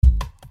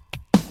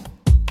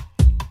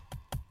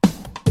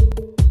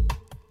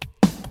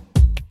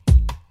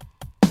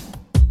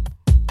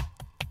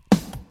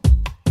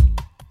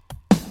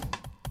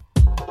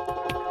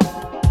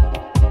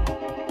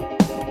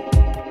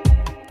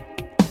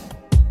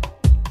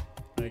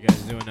How you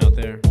guys doing out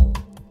there?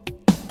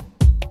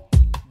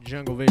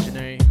 Jungle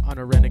Visionary on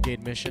a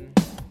renegade mission.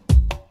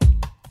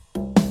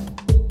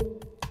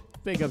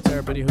 Big up to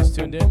everybody who's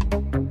tuned in.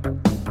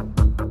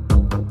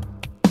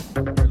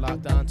 You're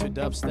locked on to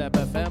Dubstep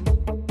FM,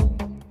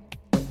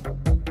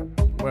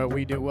 where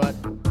we do what?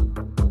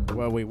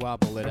 Where we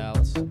wobble it out.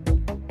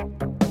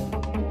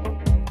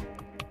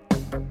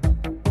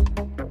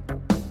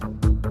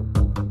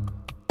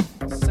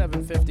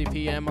 .50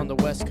 p.m. on the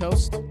West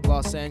Coast,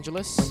 Los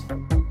Angeles.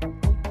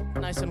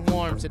 Nice and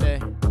warm today.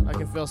 I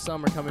can feel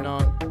summer coming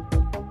on.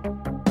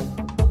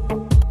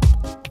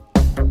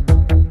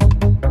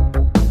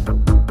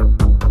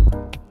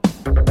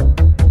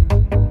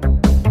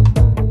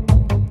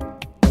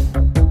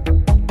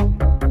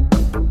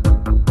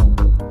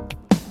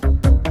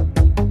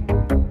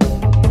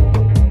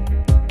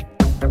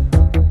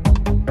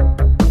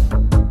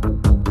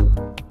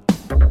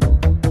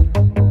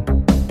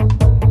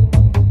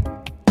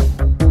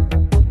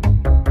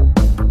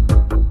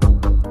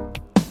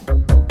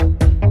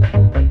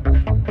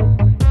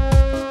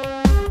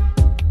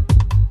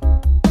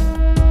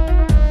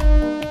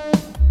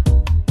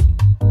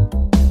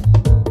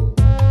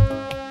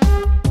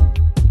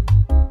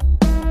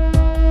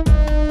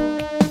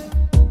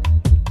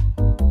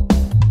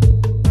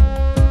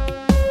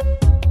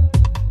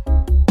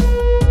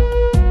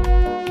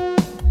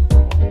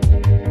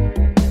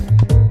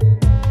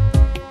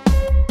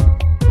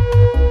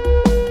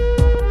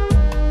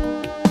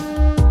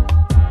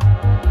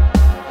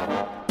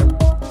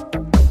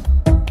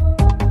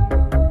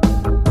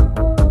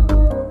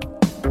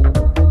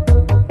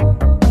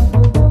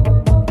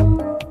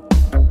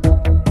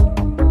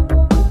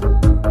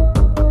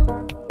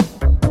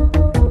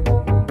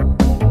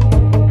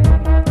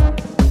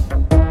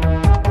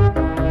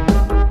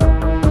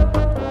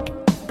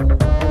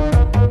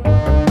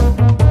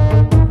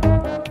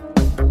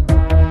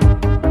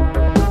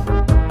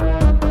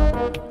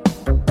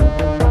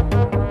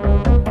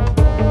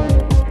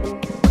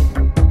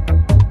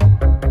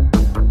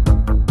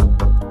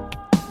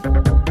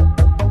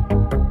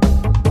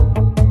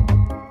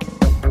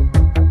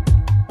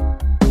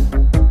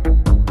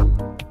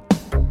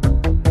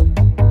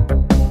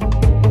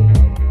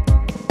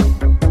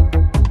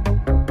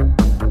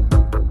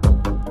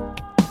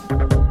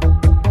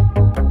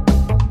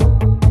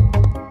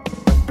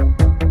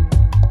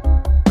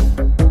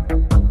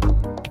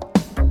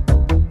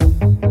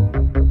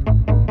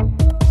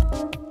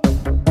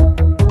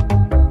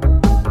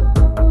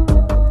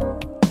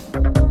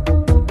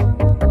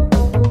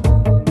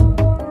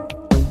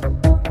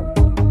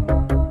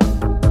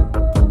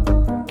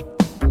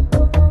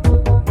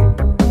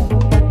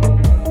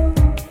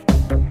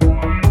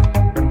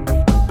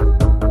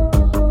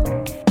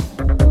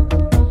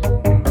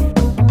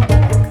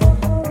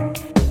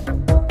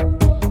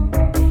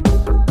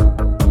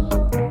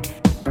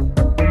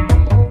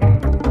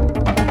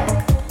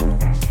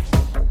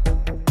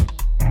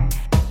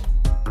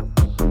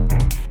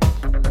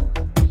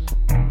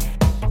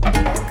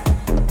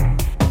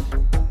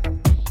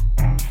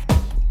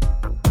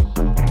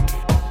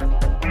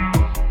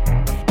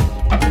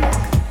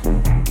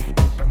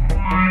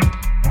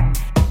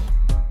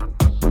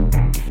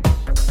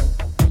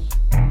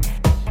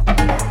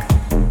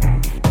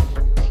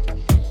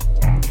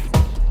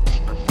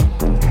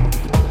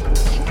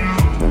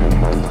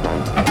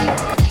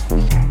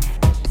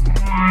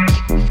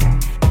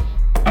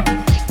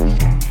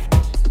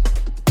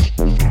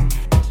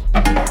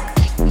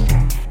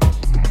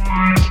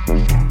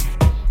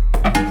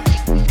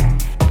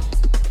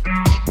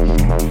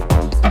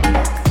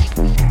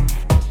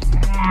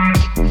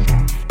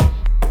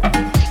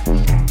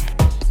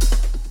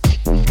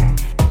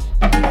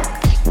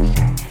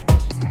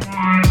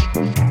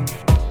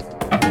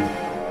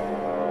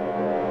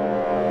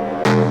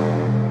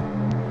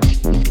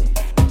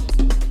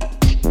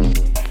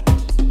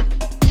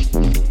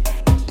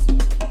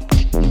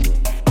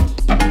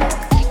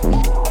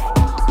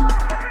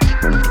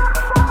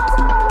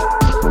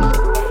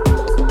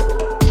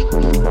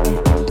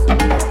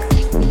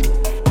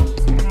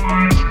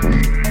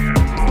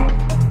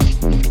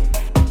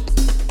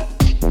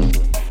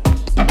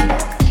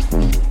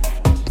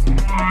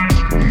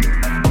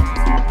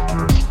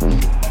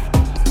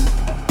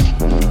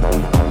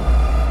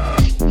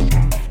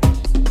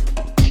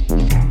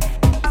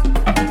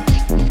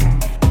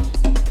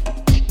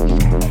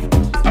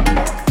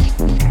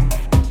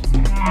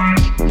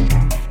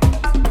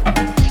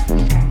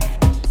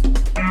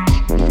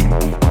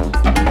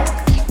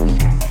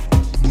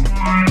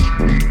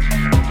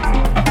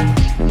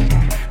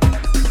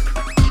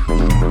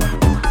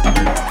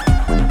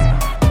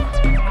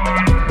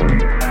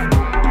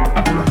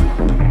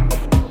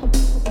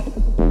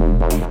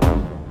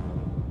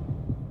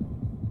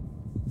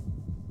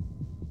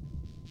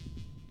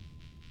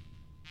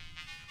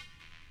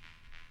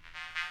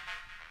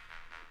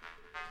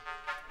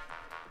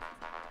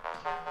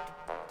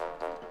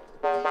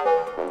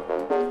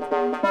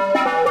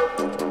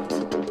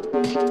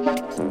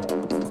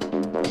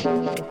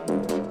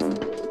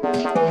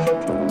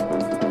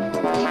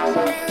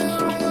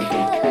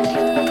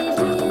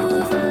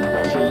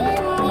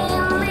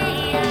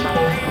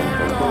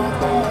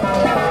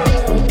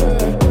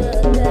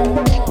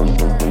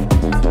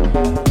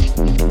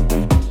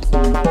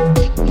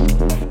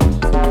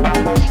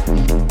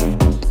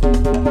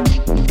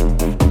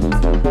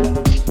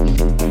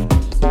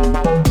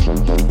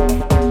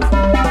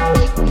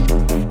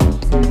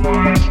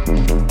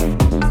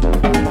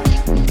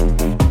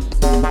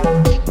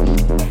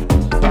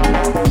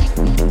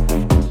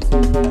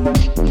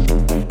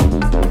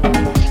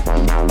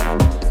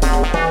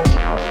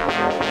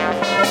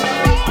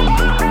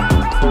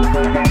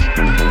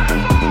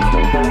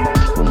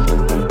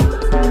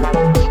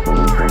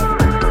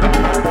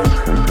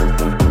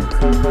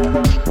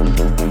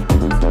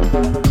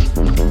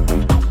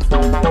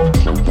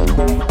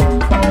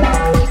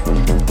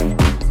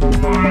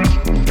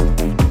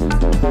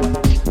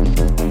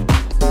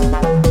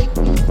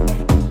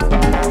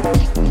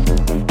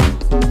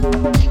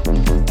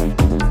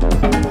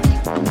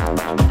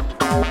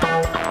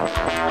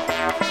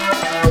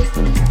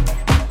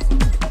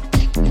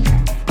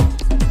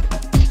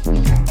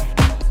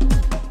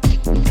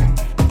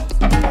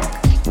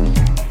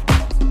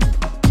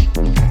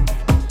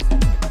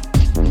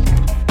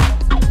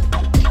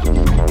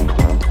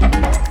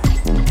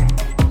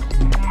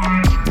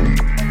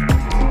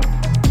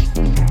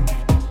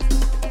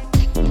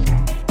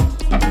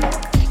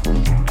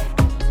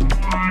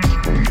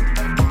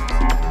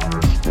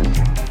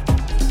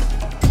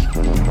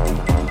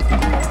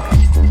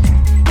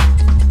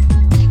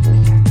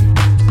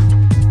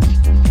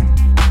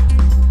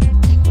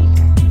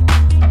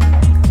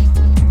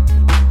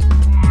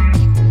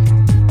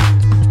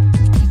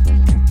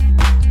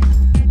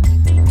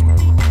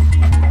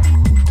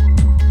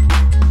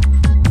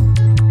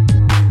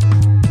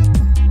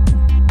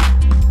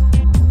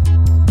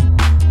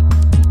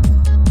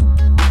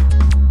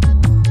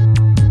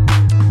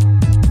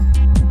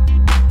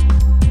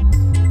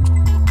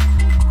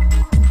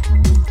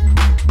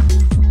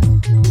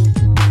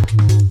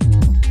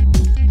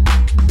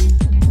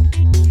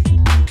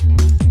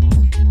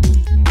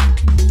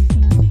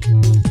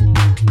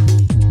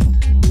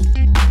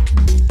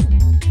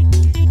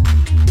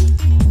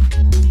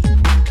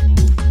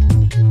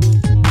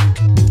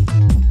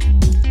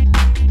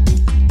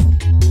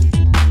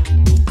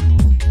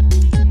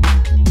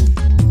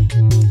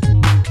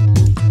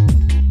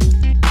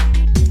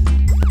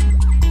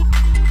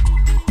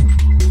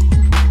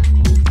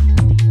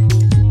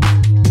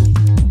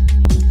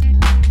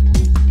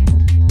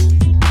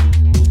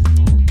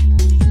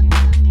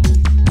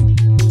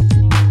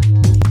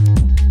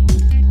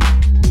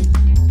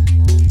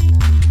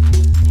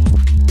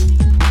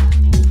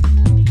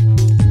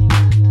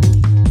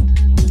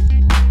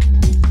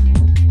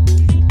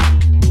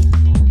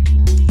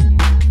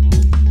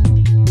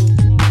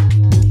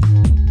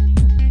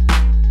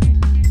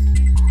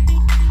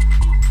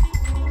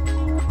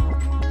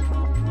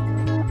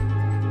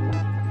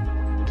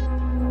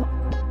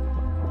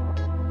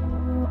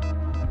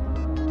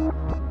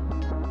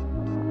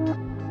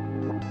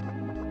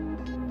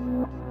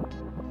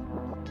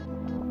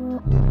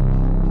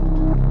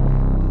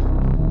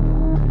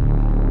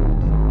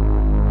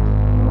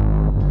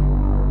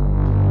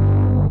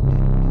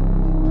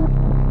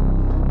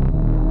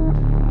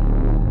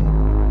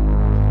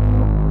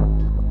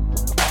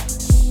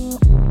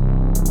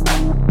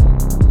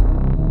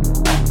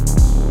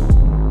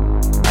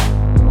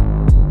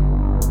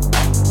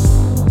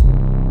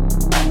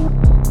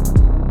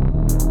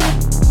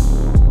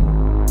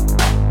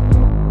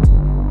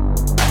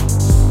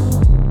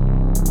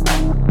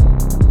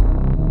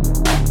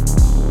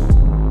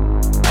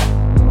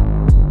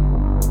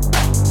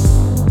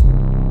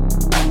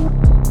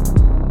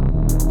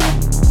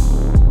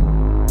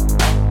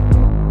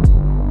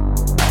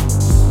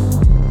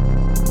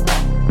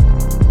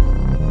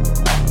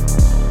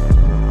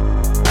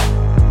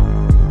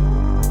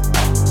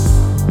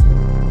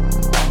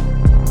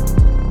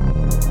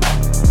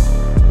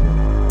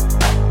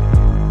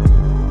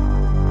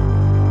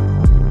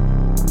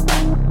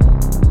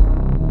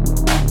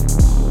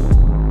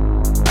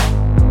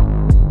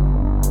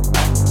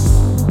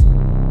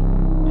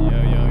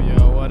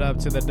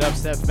 to the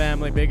Dubstep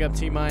family. Big up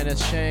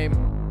T-Minus, Shame.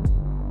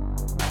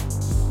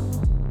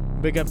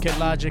 Big up Kid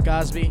Logic,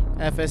 Osby,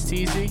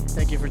 FSTZ.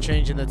 Thank you for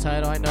changing the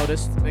title, I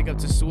noticed. Big up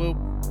to Swoop.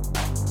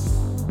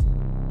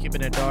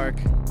 Keeping it dark.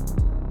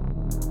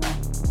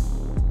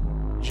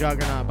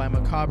 Juggernaut by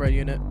Macabre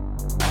Unit.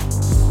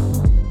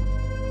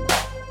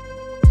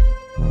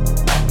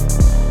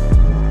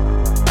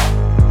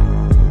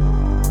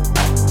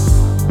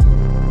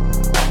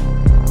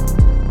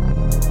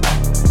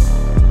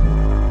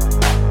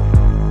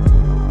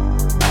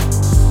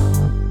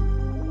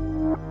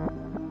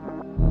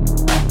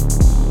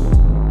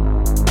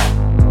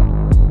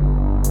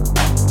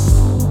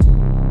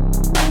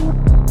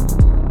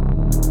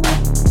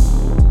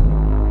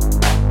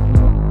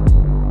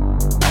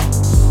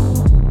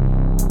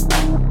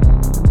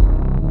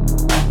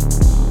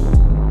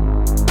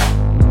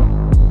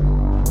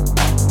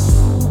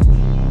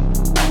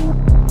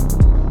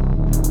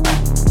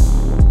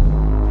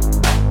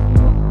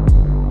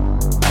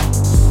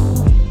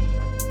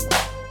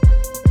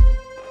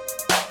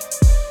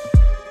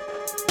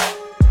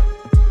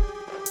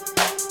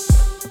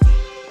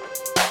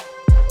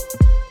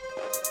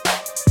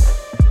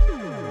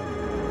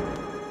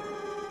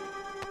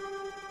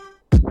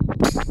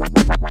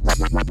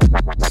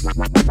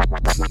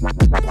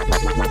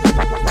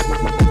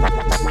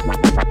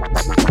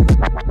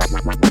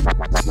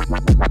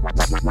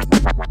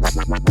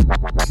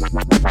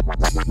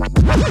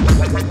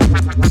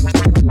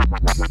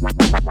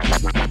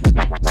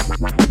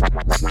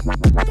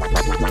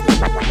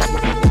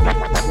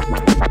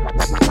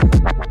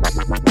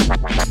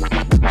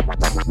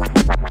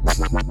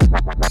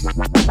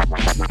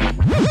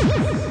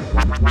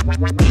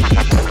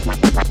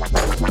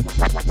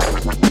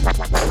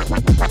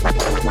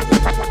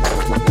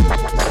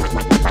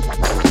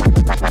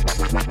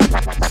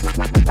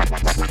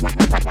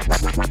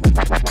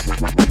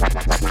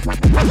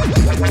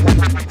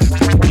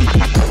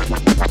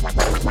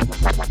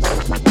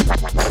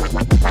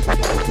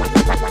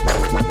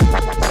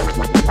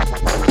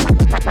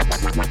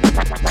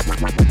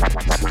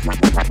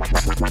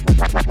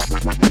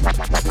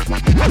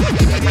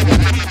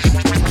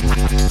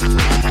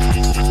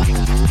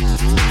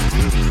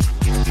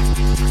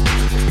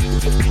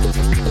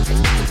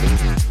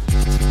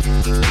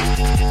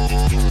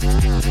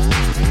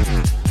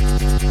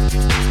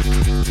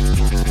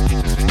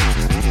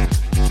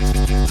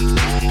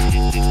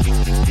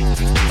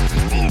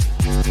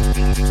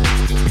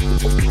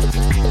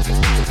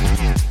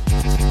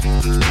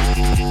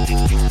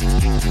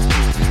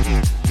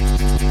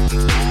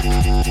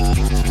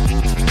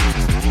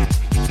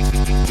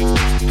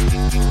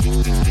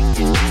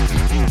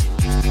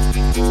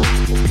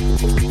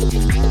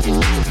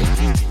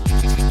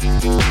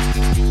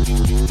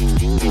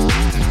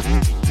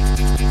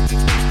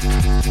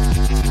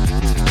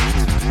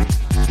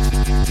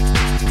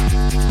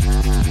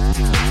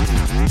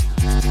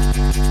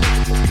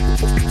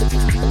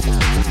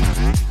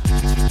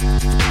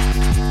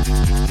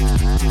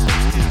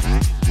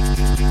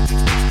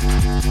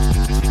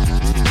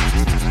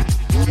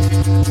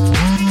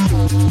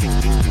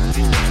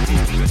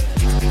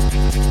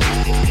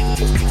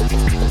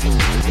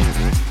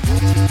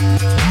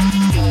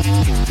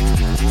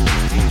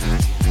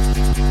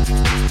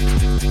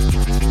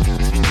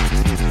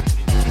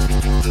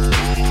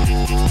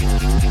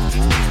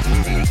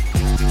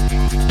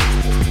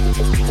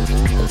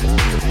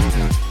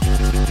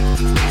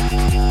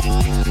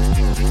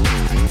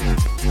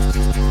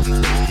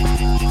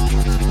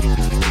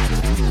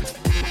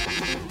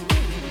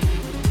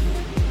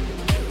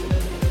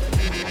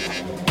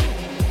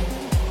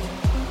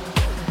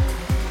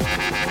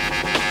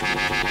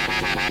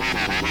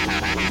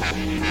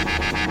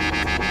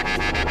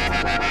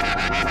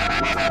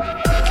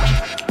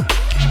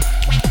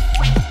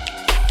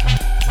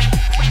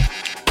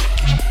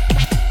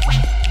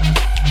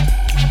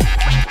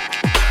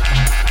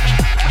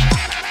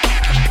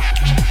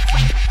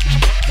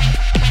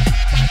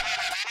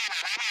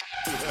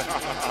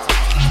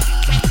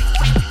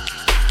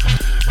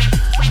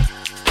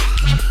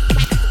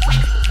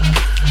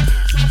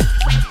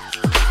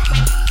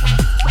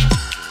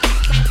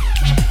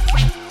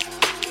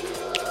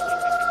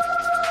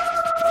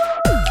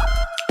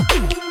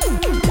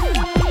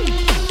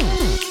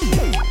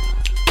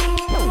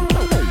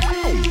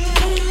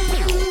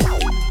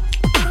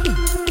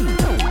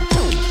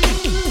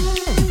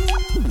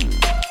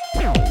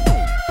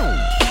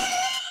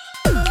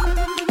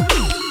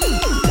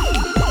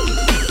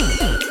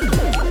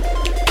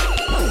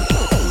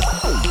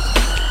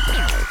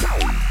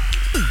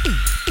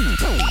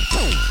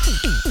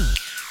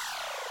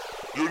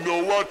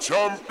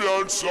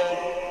 Champion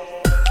song.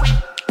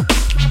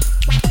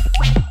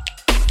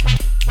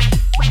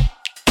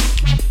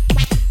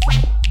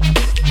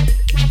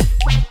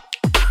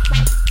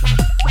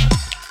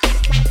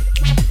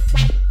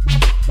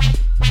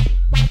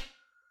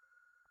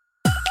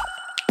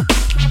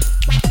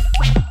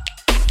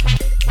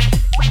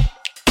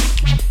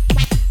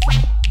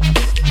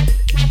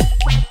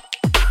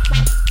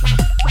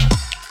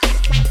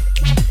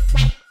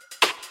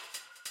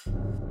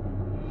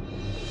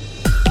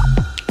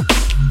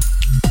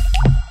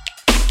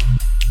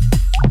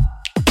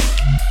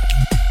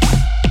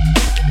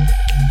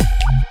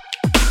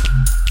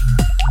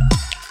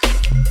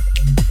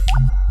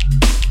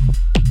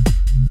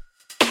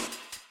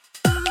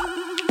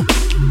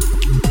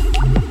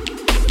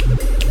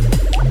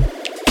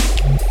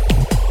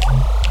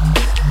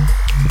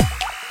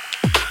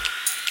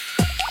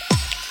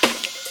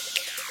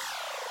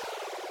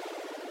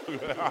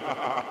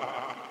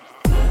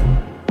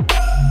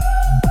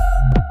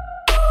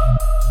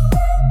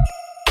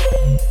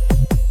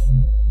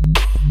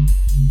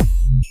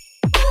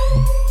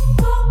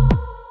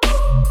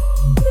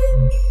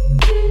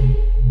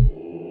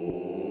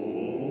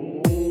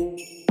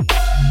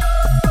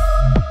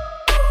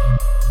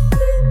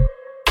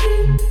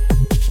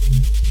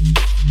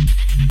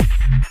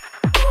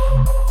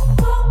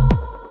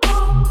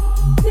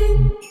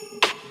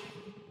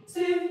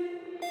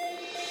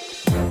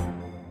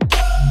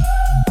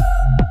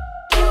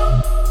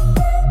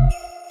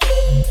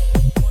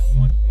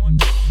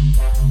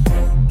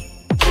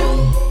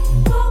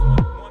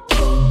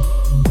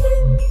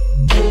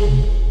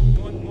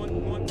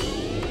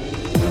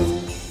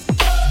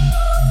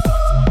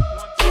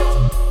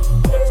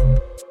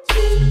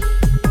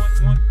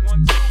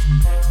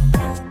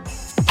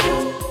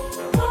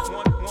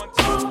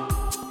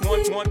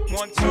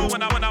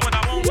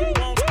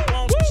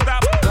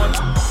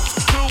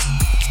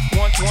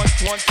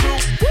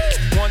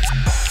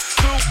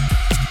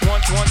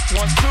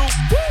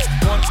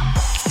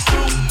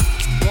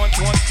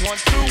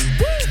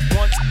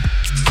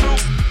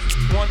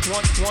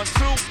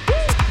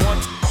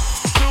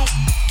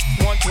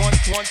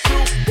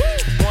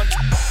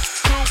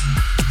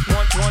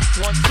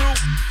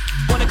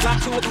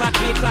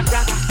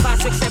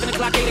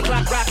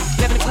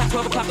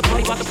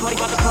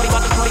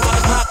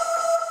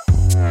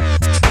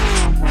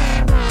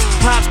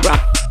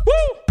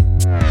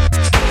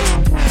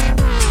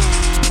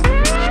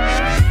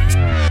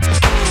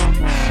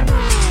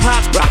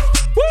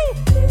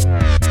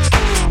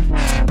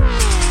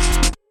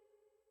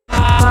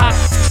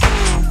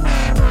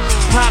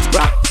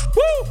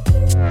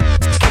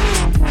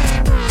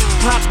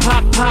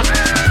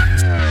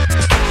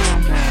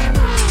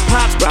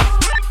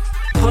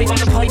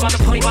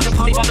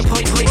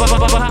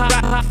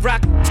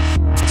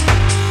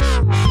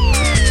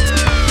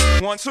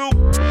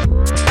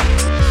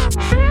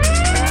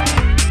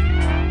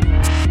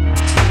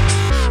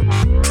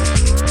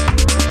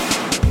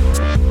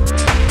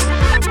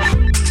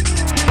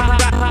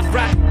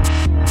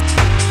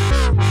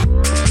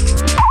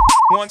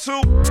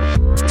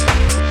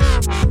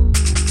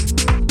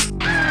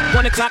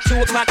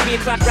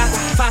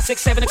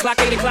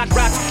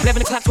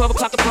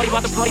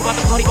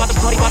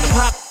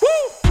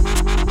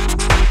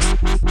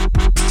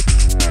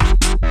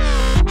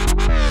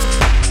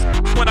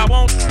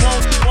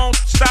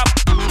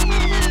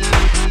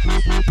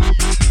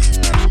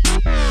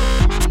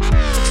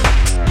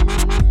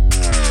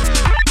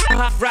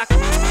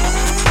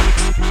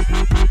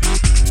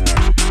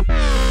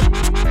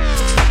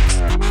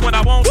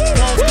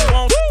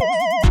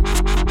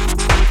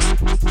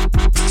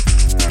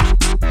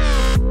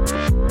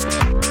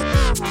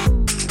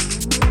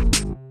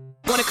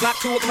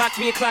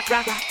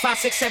 Rock, 5,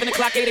 6, 7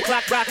 o'clock, 8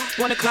 o'clock, rock,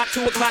 1 o'clock,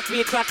 2 o'clock,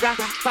 3 o'clock, rock,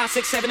 5,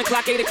 6, 7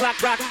 o'clock, 8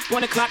 o'clock, rock,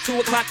 1 o'clock, 2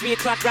 o'clock, 3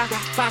 o'clock, rock,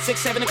 5, 6,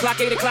 7 o'clock,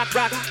 8 o'clock,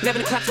 rock,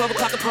 11 o'clock, 12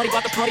 o'clock, the party,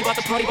 about the party, about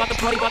the party, about the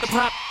party, about the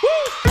pop.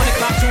 1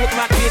 o'clock, 2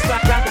 o'clock, 3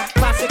 o'clock, rock,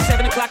 5, 6,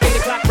 7 o'clock, 8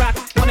 o'clock, rock,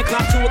 1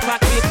 o'clock, 2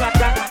 o'clock, 3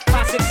 o'clock, rock,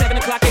 5, 6, 7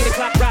 o'clock, 8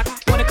 o'clock, rock,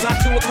 1 o'clock,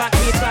 2 o'clock,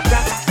 3 o'clock,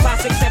 rock,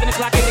 5, 6, 7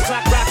 o'clock, 8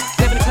 o'clock, rock,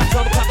 11 o'clock,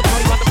 12 o'clock, the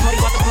party, about the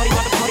party, about the party,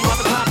 about the party, about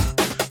the pop.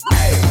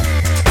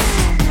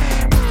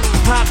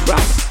 Pop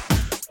rock.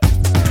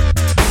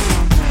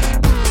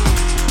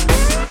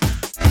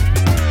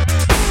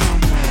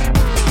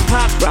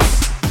 Pop rock.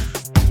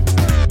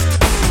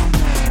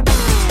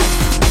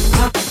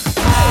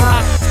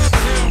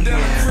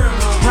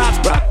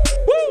 Pop rock.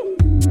 Woo.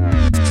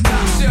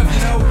 Top shelf, you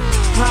know.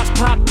 Pop,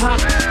 pop, pop.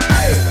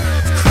 Hey.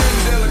 Creme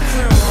de la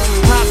creme.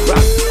 Pop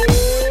rock.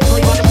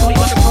 Party, party,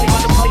 party, party,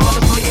 party, party, party, party, party,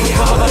 party,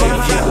 party,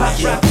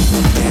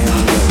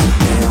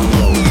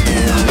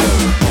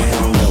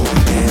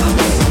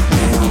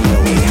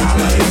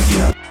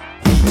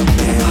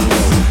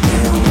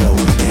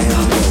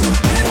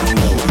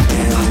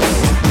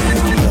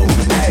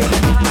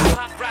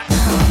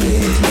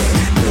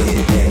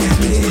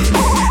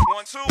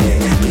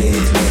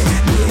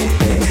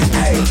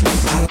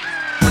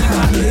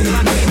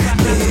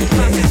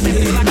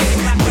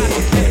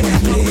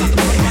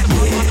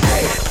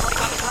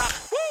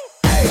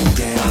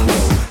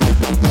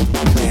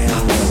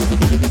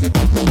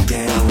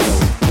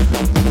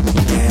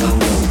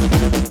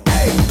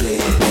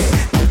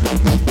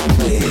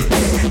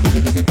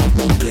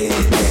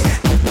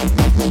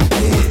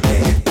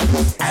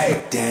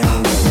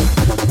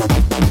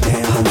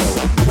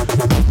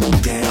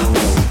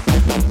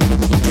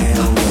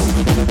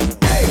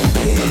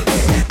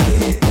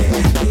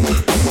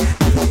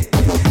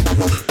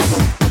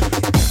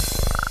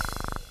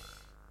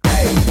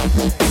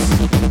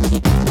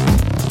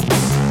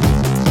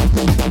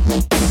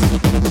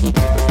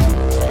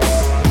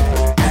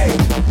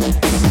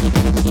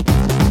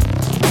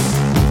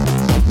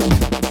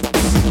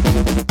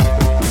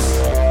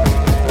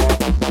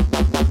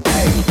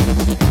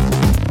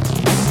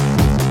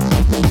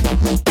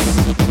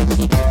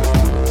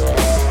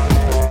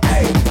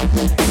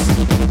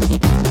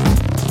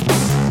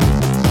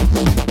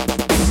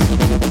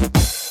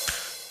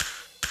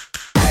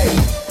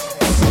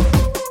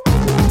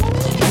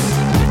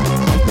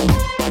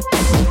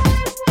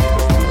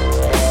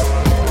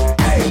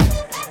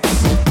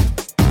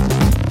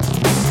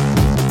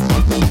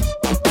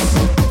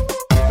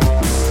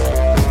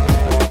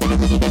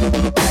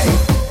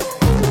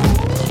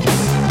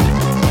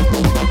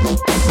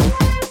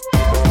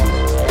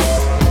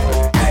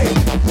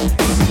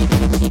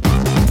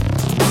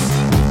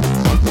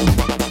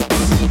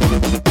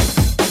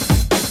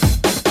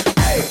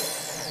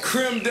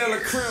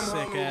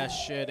 Sick ass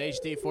shit.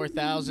 HD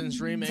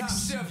 4000's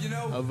remix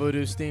of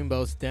Voodoo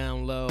Steamboat's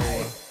Down Low.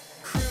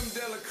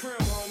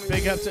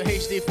 Big up to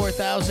HD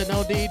 4000,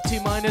 OD, T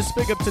minus.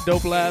 Big up to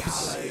Dope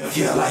Labs.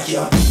 Feel like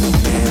you're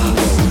down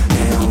low,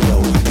 down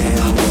low,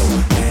 down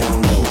low,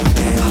 down low,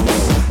 down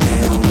low,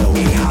 down low.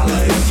 Hey,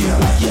 holla if you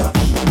like you're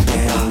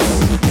down low,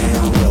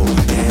 down low,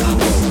 down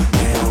low,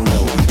 down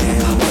low,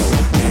 down low,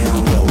 down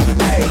low.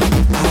 Hey,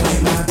 I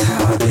like my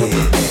power,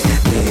 lit, lit,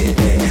 lit,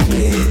 lit,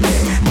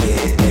 lit,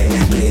 lit,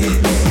 lit, lit,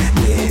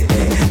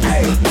 lit.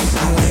 Hey,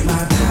 I like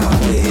my power,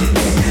 lit,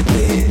 lit,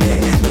 lit,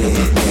 lit,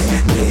 lit,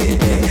 lit,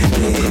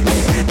 lit,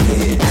 lit,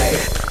 lit. Hey,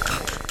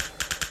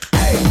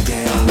 hey,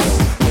 down low,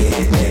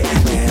 lit, lit,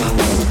 down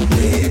low,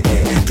 lit,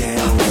 lit,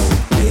 down low,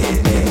 lit,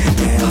 lit,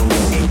 down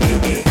low.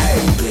 Hey,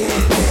 lit,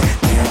 lit,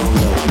 down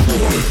low,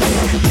 lit,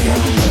 lit, down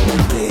low,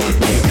 lit,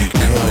 lit.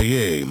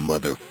 Kanye,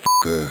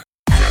 motherfucker.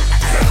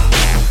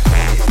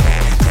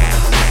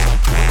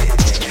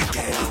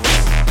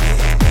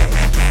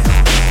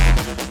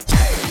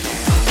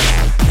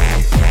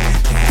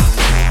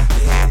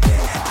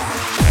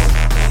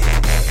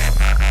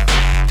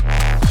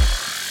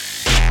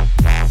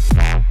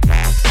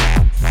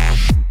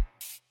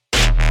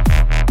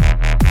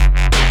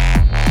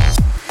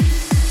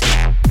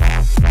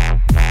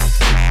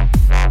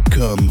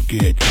 Come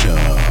get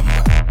some.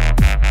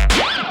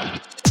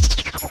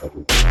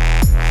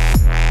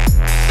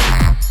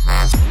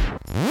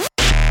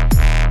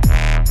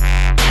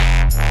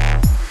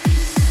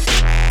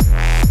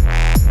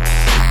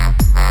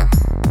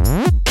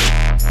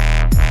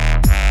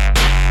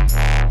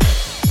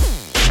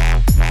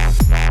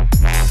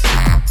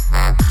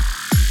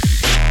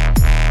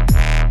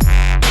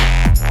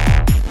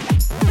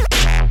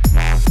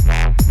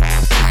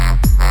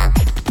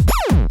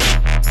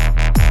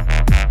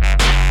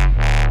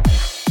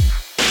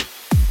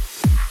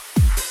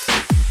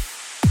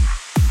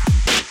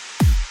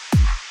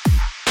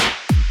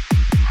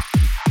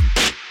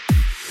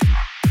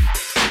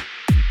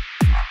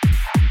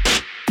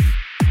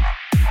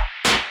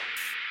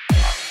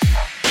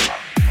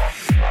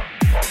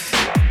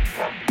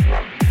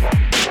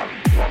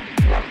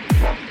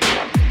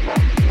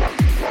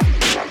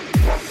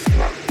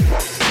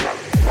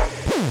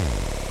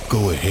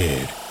 Go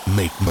ahead,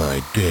 make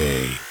my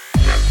day.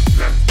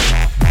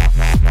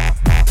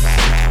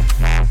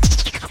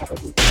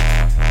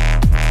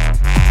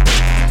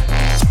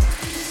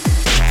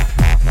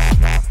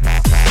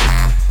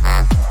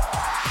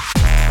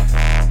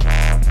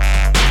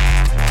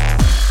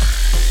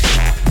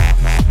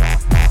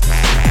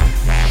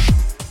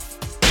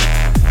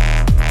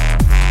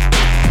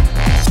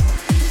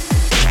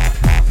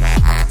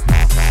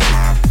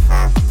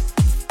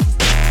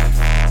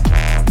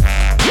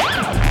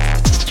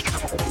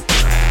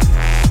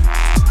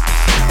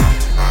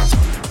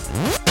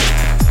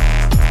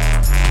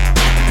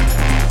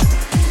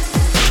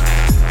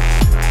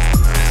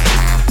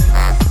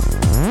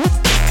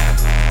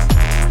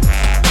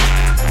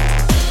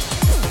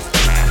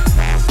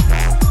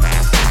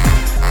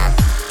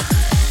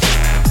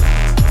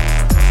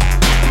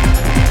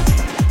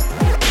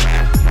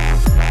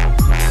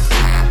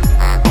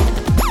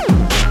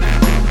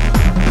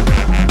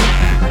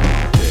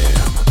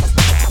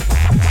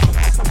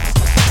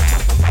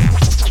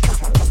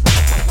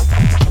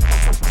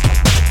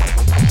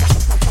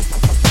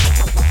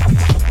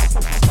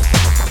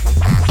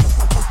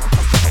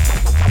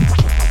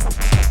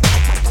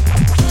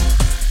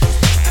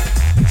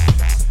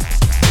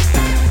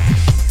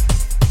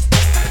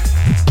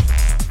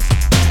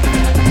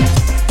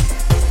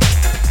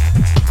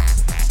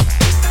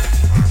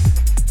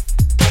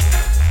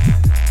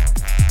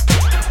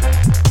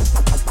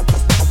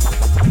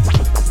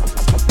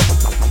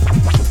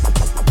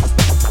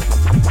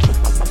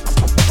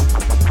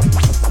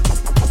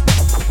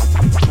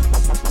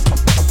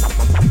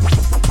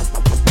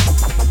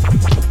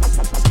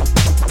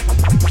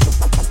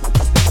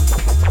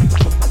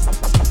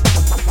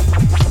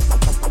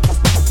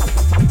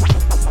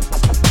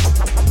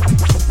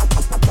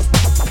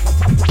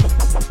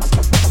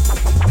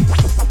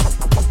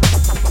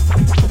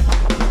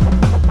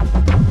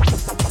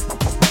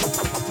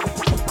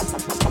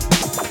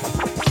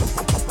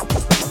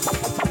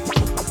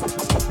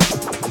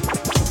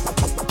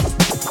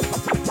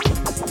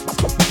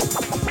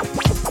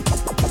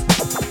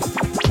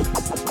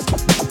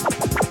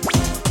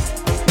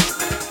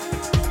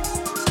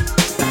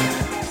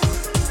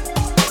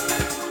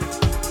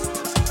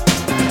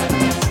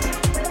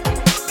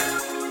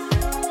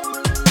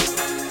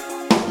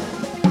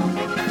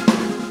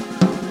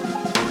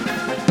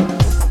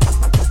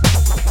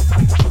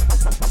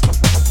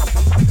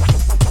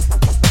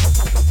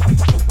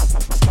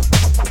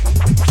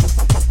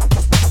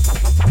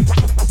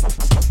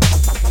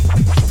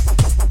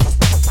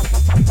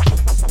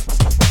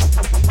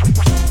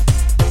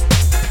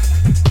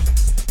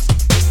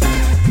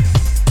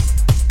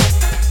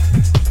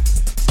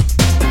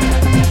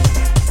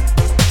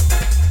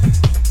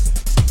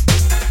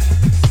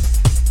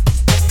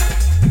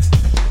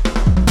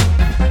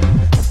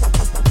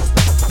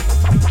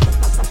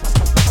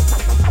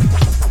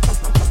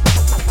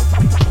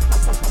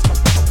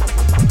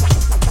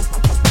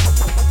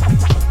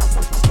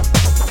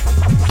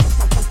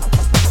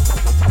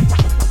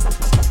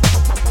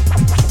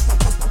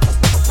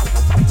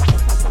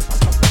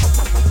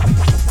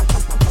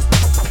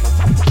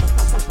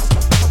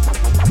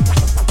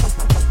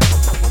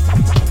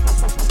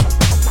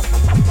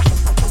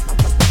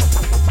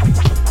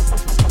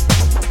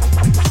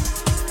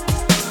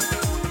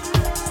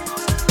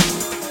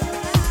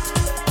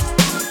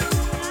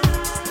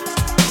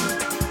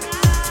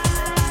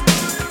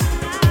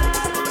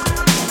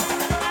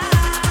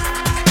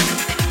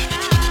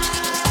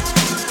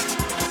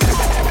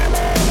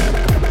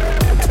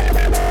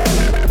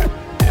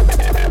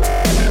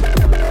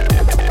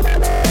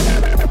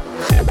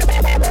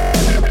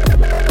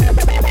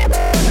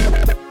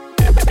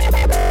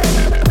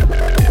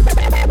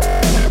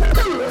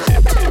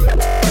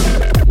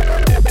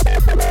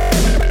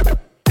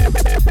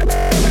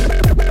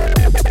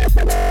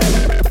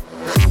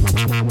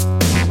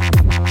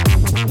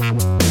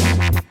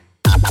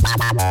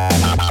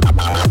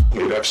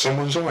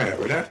 someone's eye out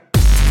with that.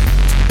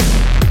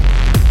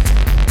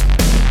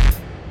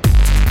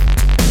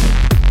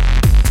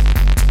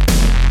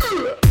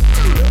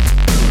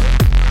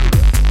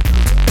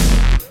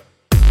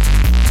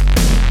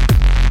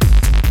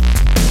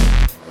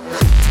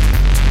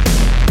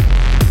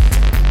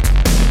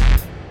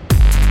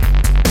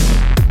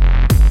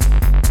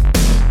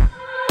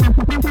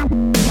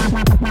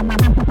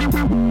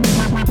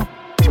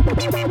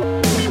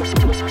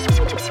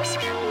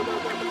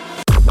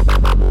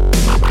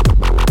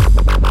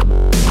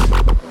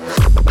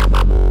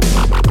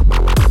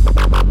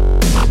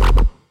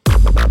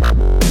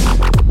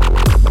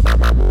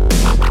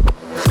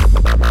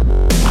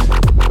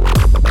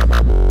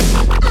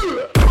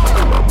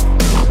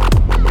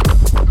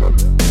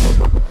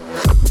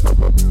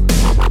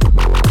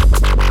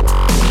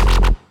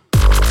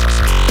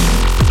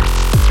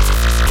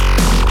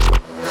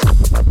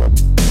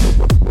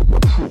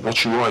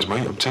 Watch your eyes,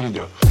 mate, I'm telling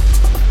you.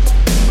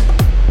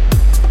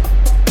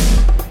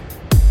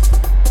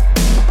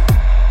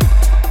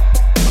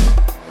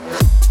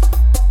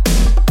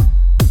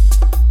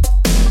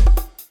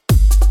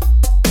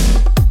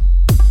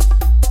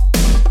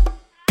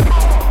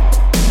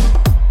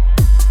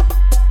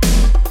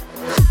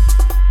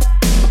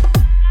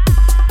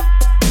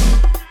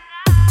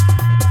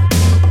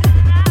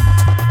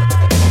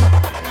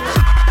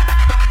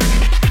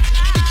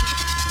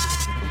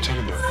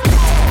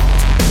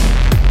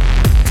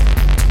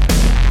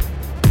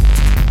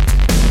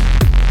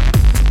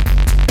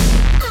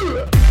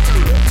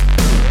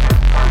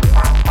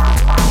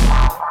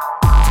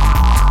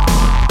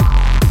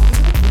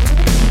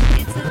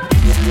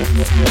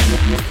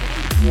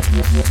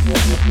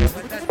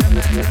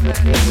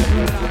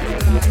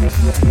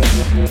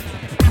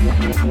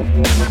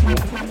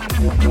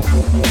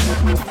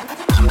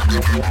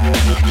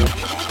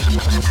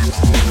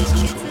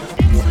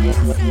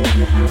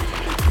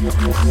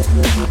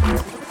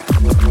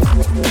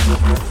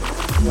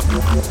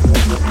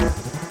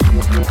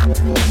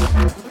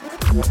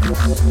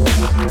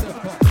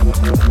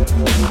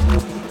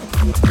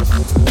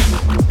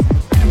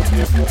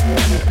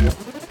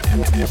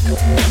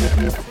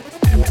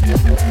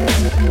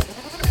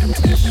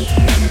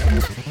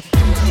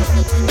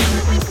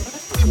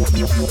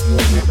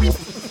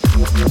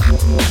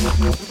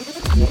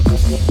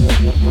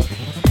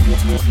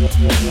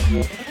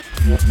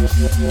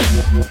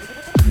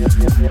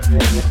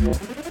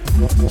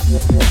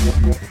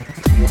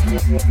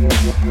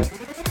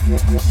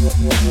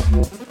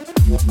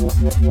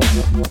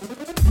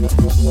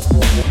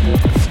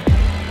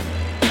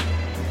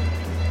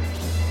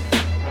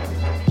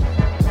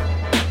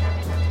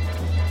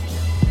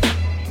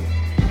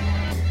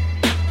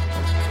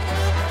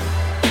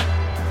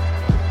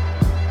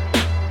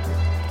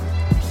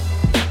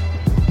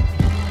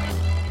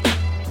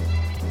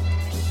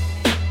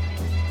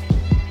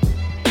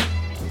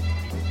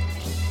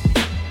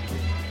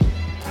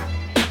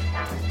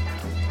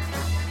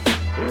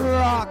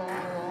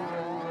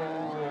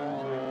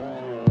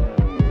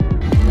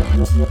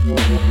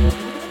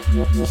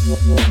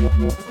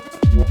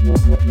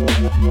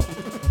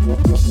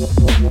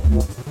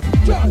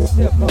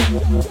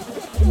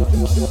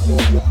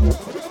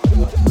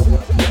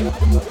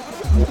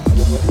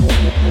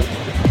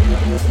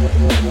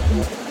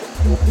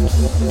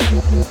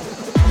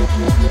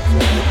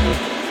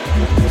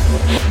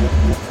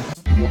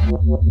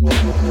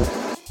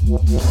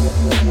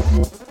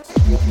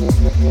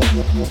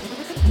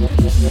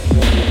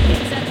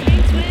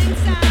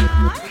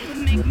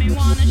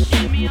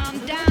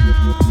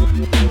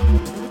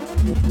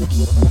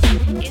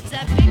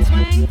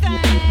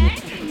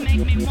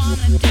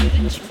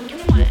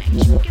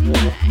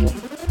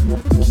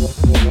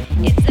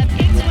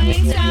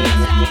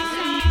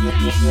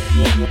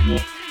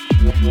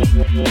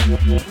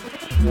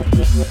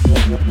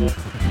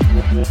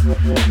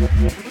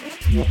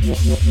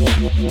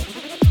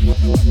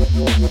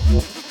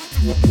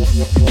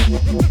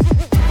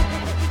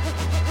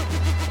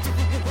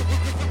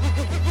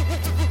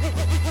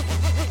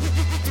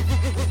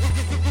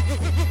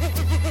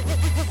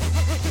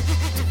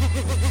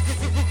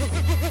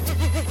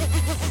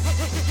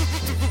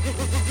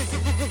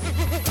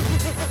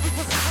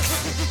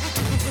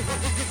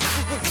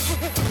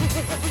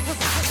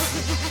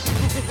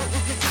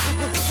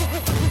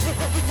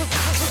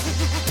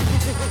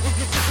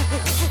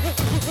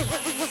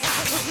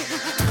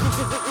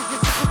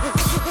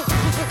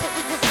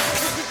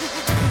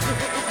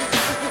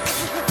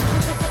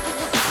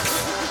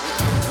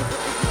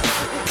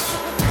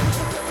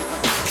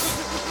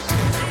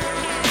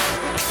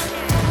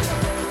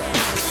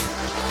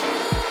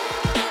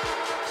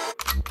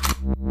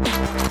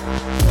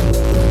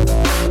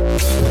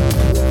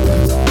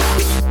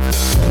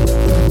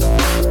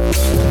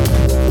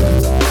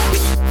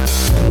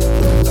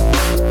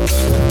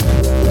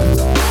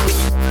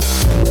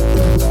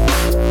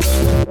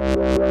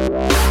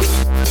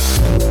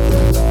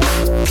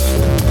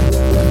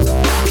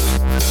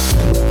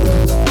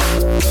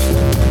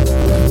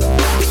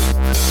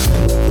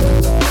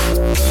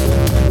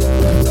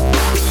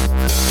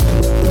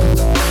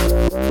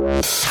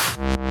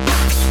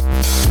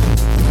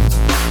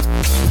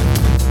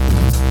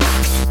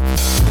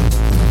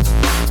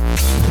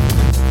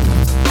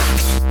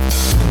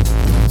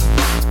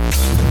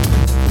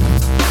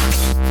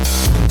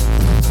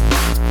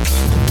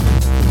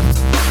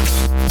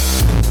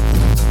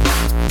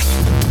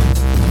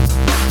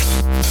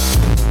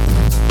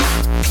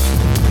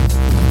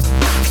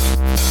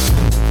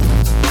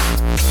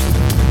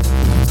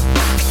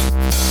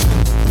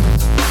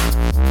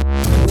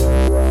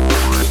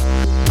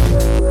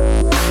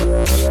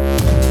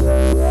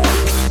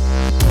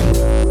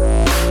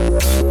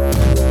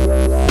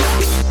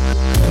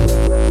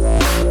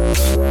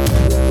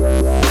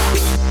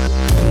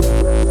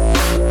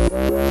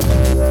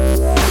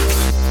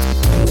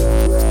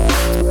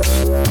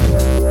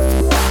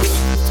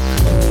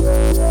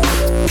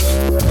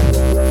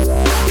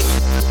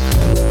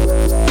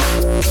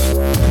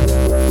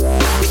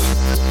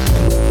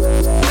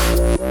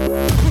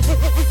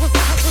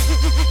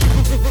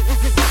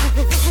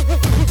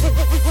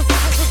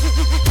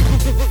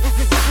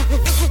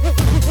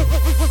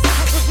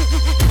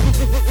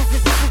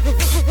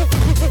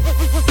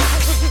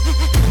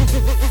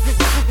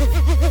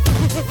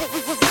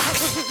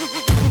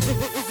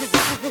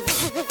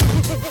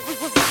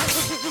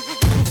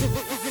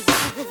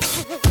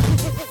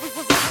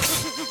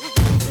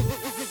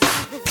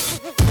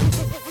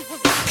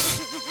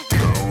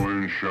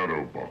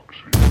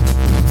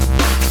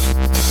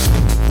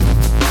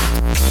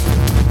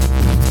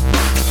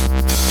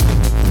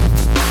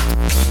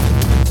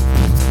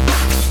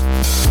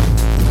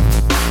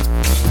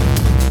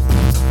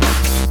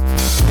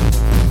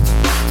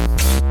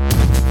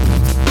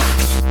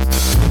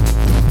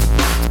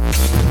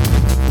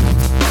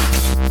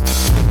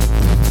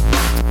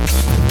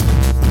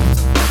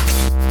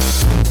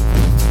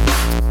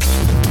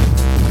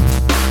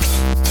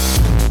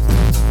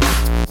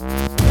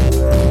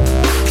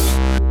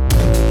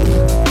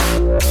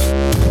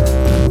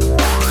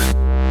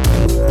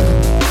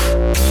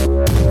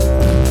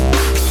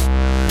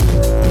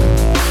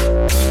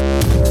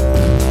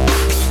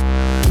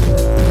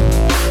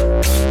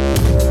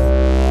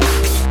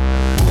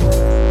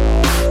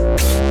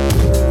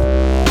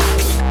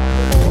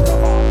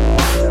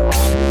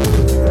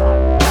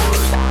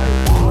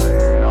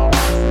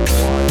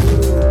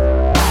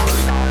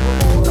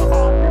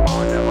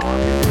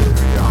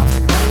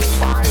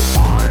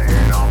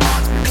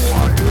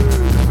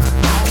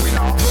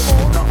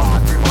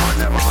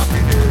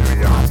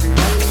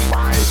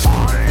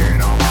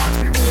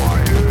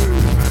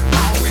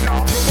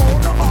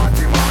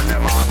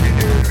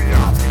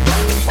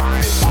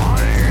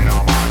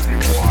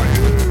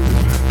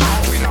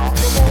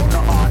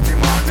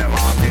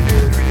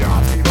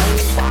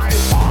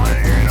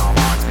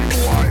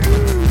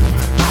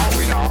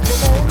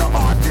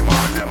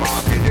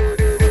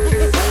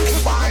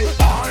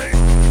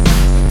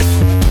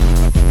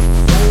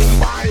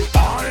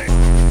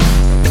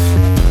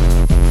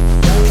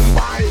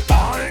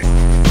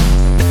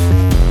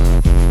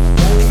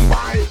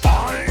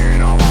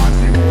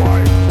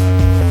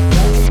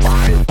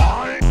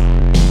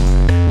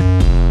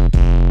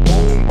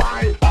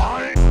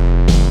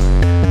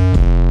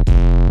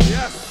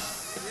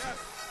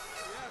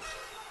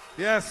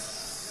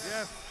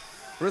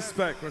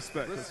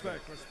 Respect.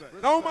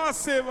 No more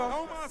silver.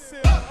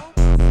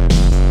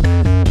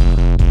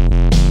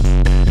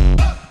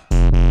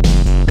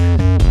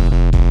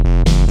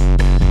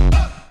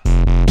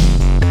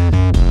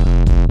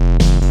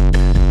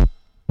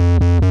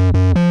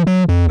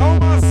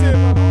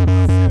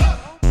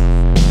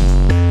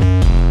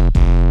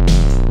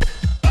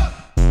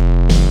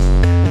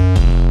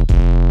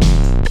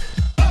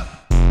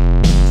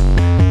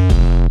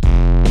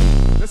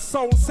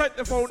 Set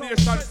the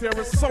foundation for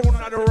the sound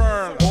of the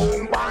world.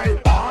 Oh my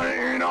God,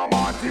 in a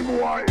party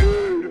boy,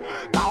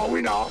 now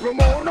we not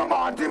promote the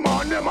party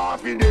man, them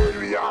off in dead,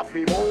 we have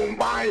to boom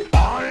by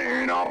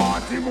in a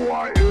party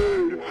boy,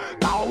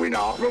 now we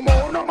not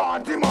promote the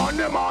party man,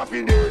 them off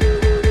in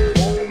dead,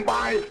 boom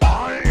by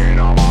in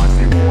a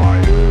party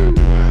boy,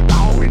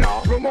 now we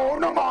not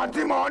promote the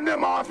party man,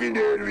 them off in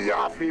dead, we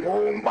have to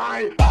boom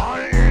by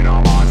in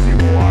a party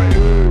boy,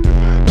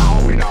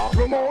 now we not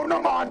promote the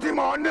party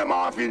man, them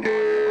off in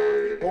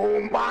dead.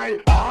 Boom by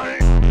bye.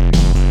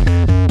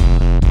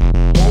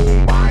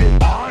 Boom by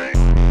bye.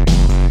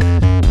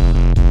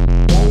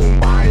 Boom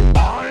by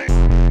bye.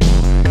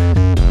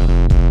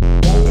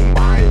 Boom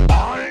by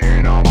bye.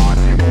 In a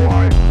party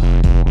boy.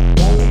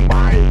 Boom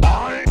by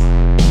bye.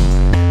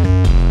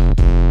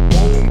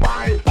 Boom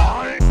by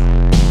bye.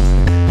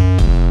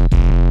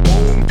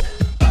 Boom.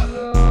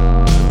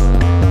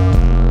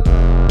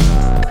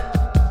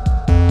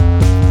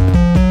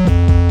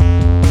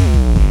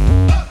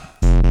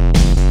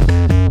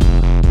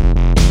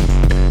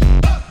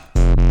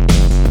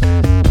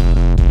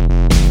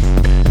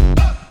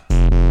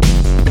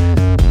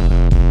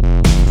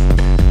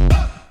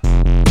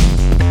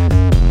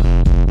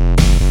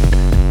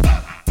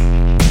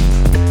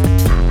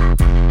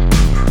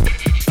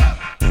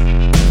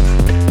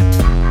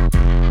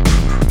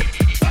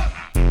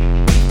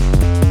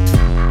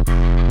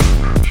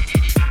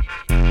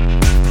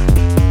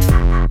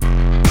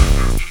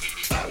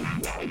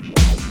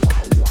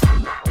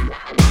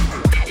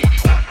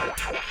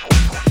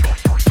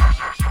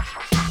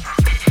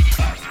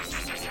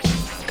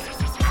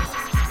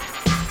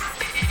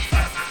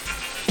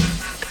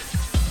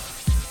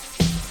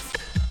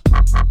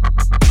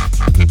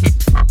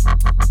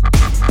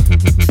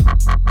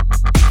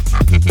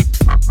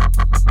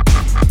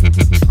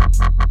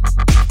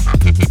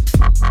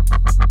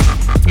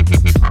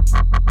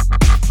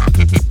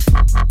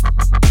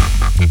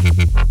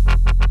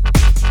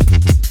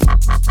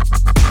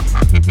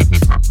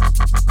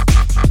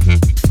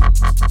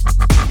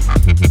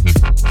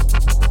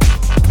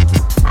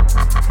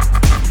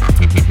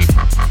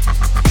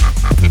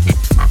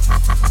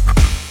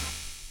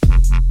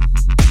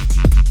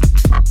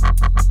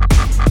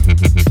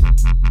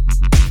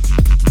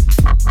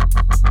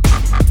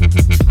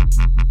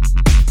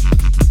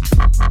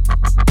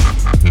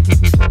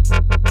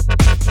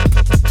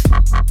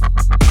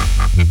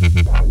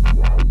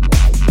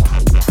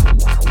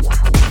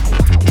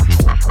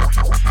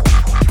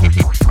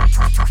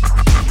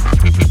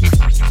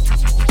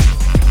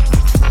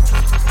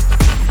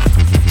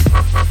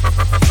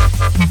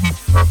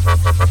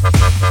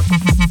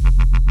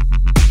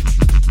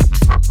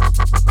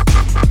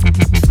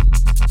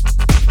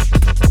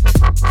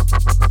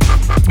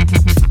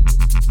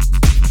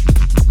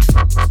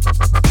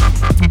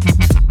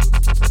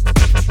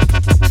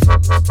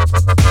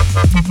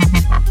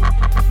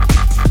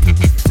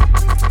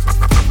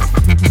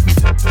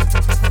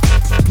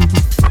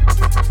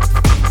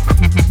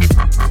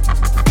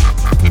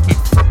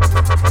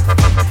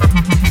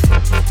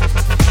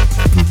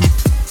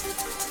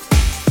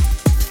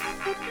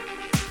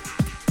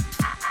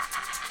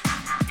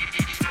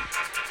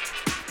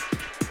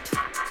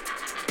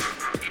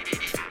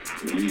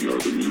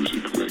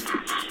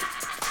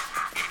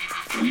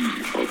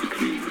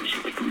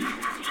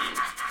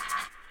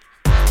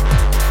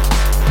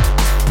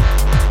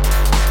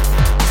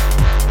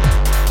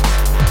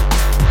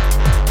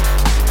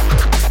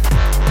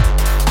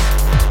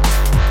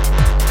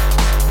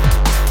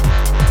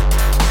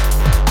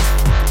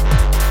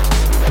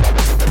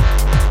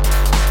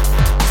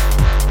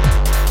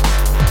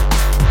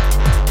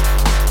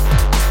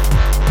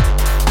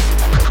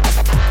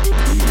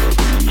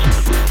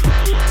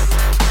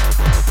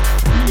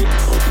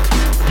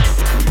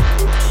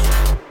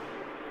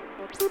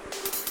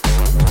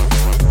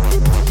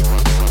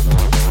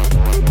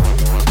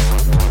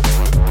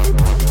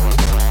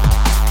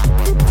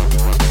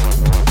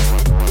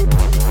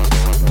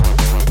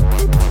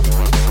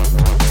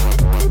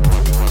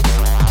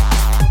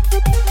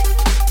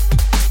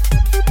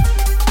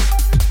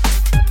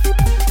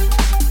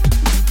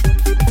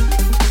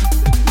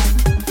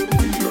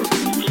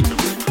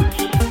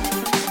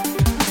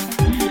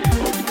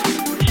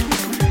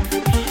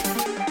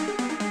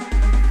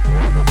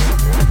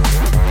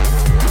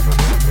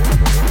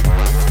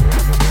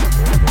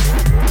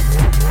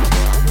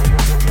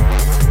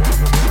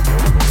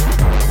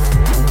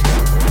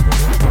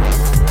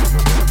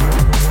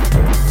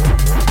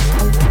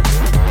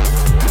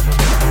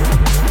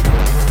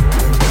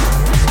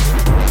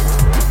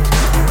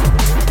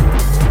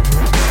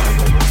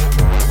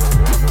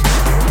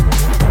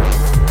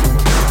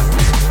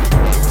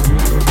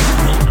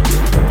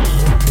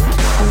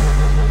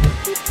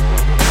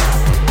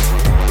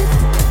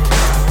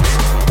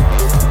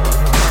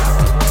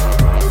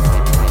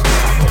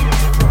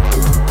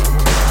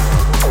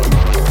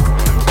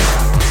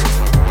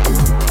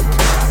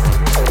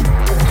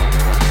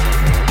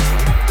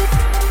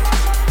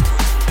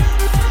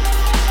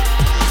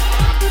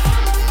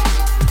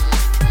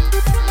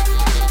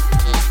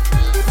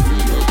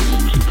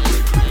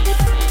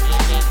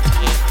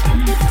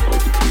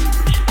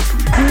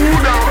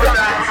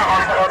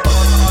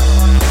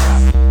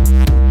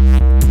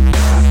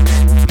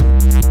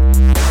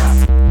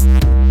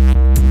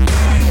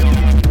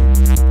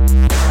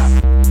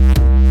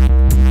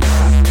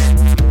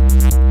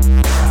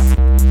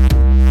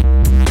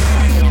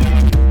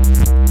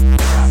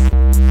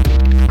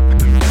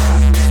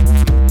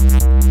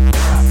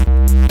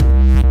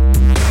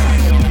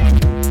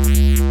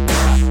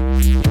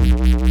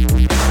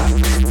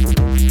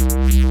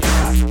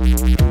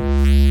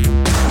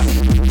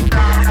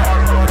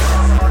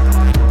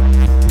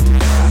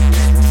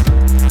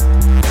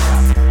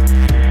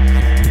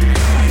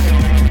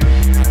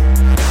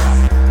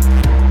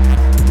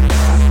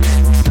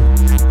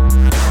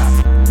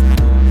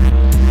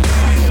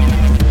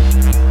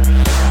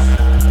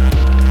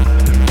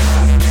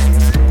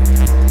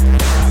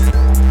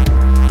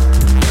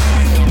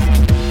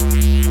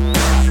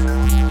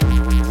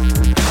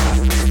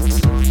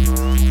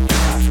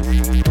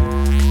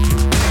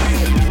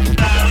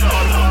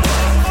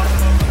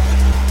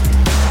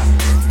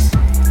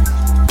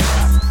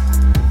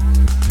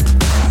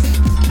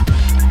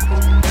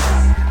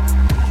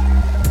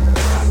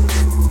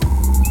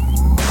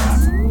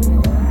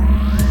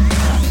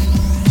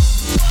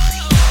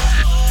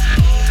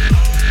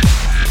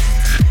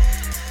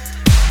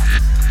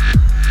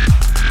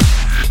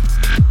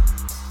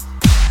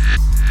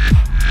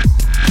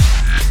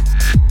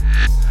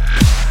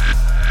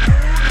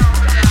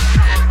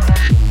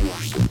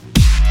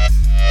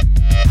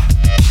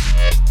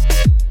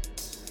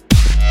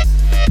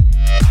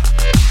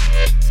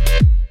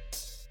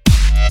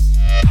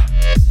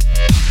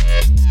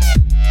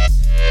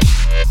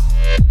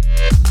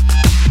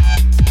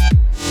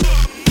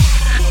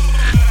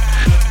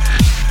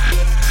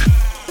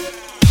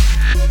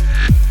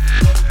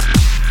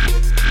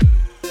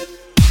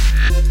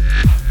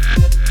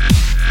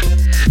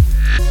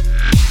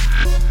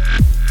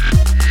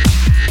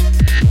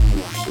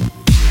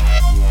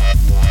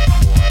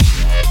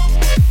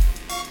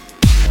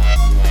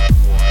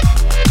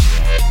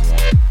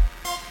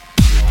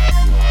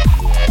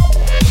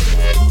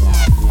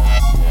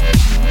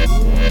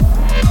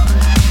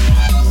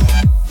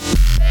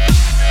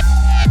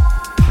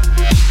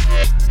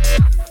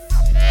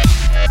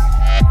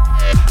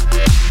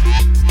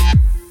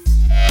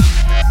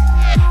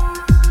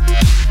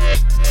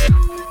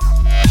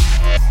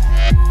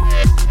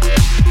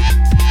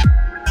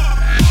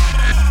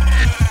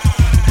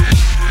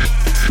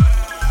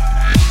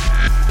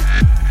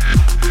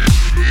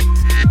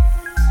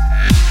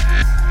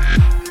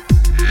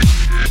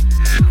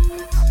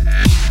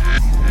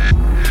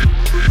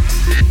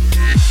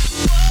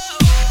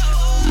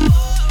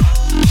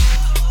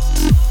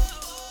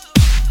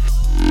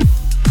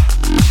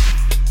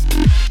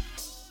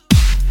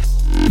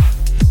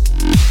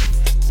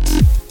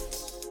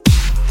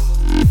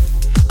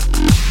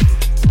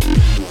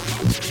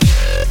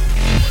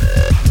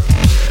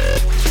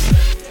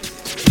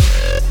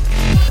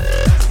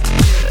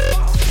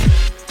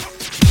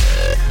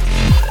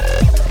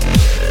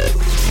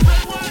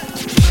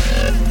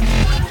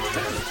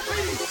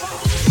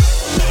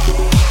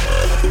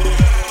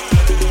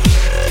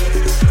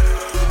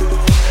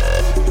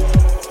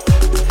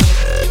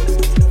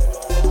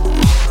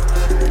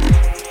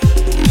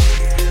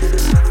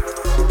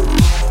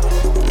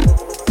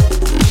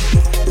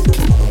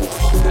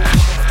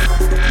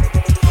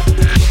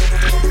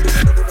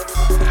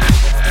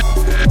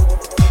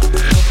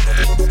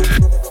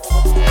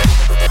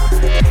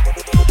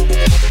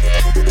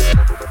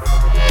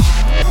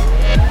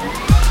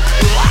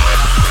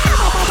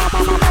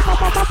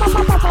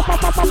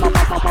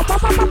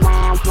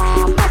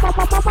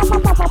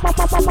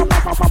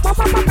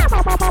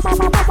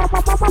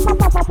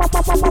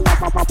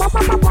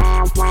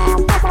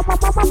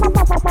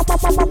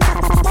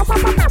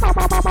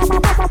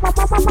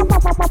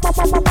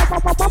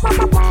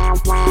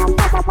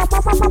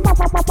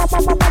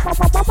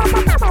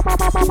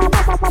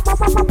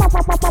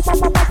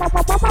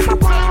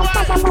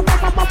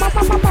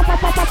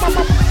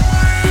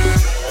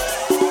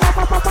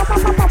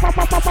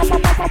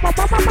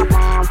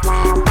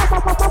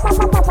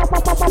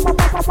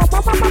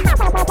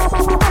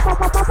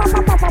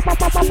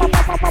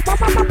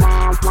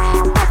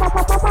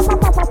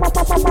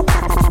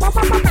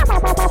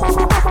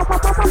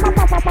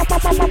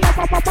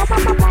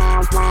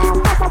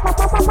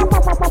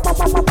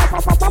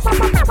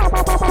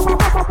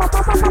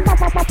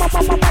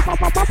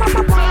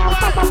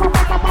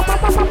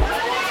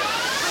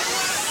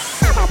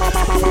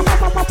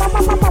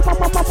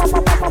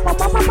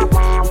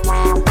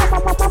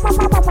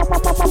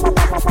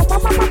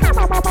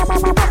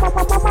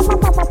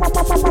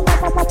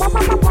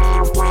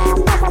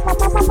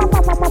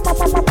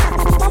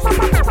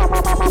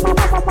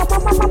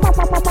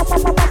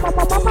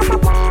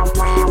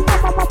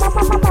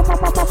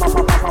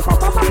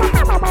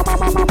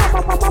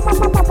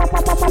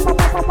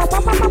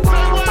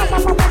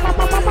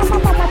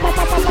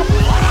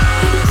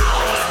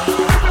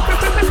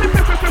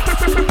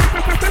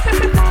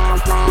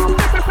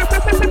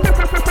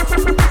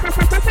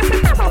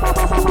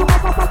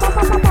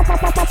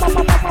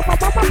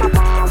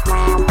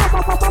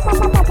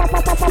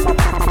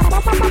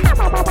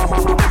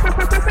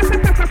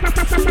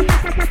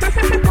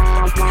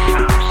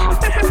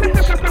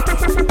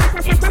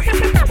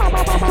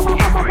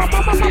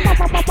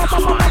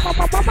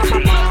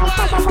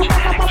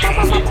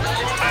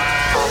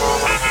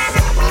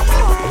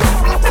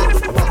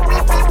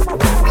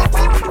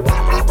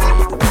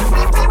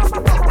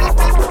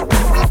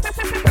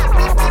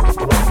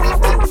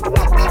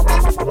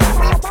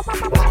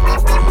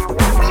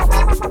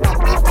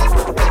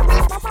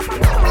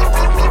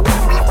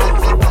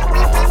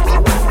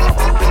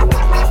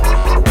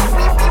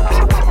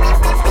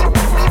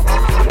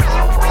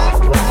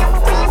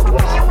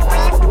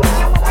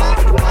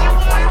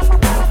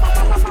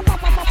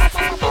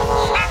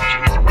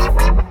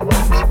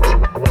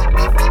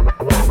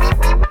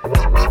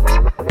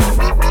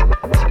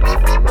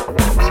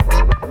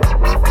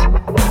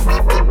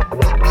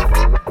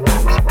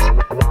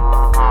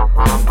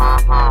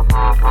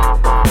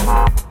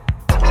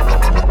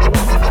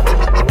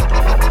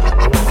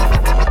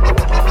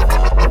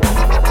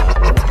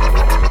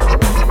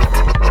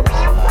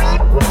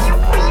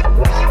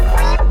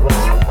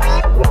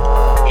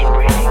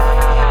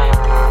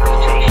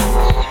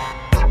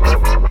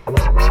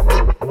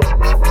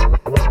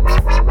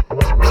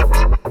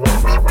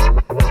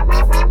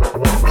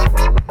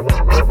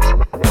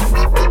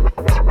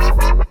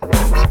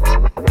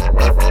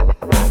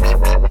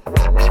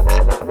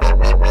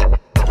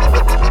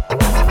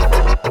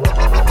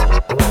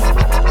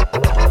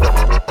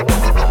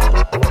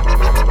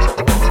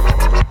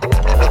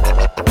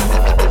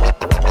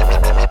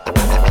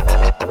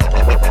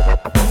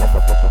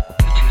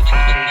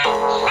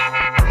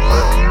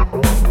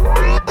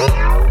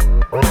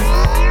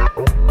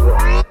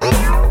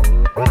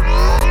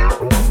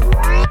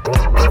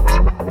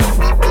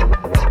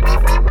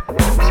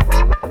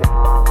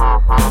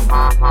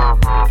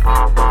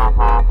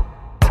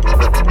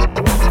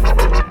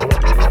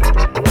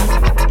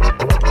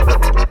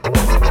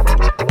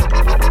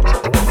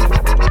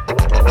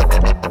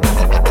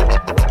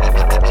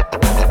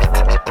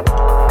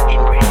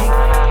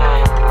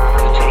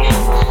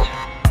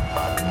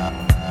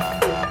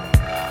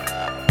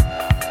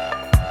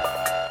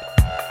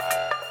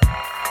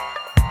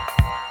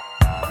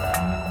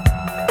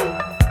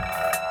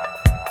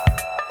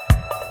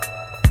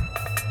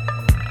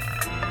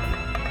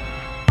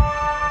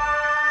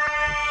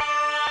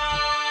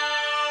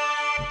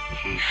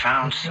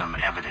 found some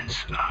evidence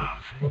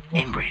of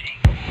inbreeding.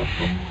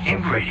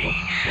 Inbreeding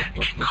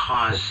can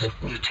cause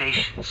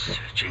mutations,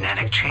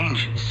 genetic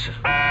changes.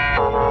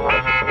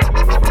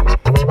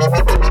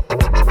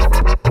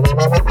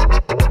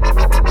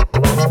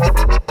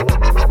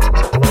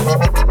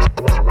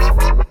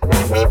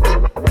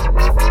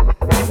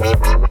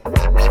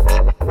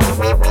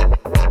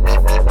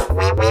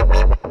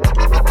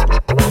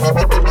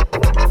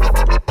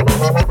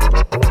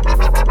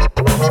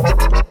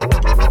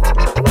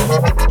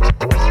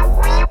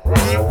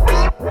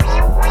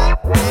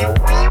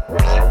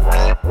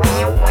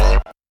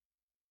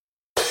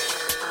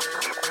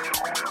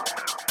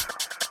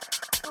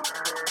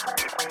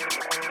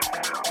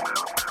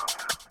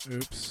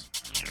 Oops.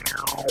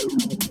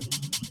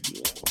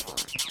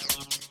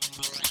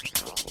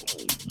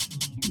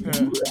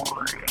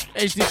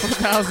 HD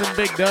 4000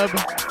 Big Dub.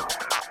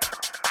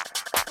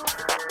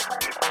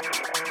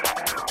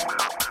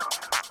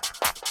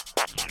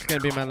 It's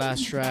gonna be my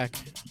last track.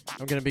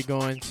 I'm gonna be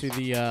going to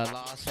the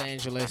Los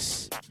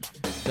Angeles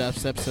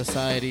Dubstep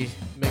Society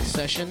mix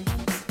session.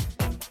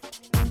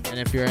 And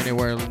if you're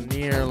anywhere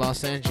near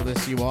Los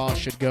Angeles, you all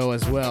should go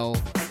as well.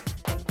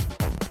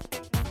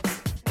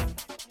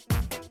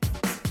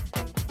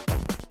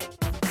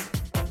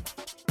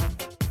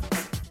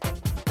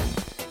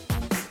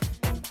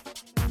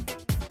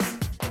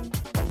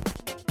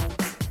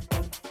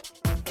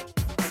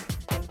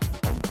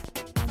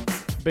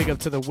 Big up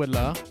to the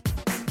Willa.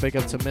 Big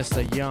up to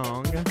Mr.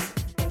 Young.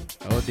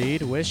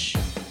 Odeed, Wish.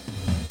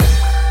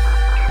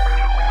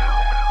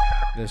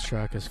 This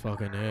track is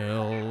fucking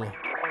ill.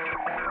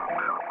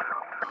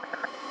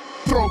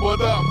 Throw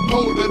it up,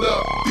 hold it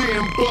up,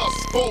 then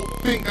bust 4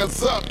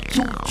 fingers up,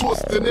 2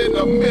 twisting in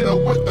the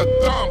middle with the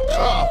thumb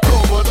cup.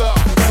 Throw it up.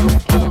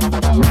 Hold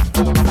it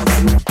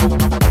up.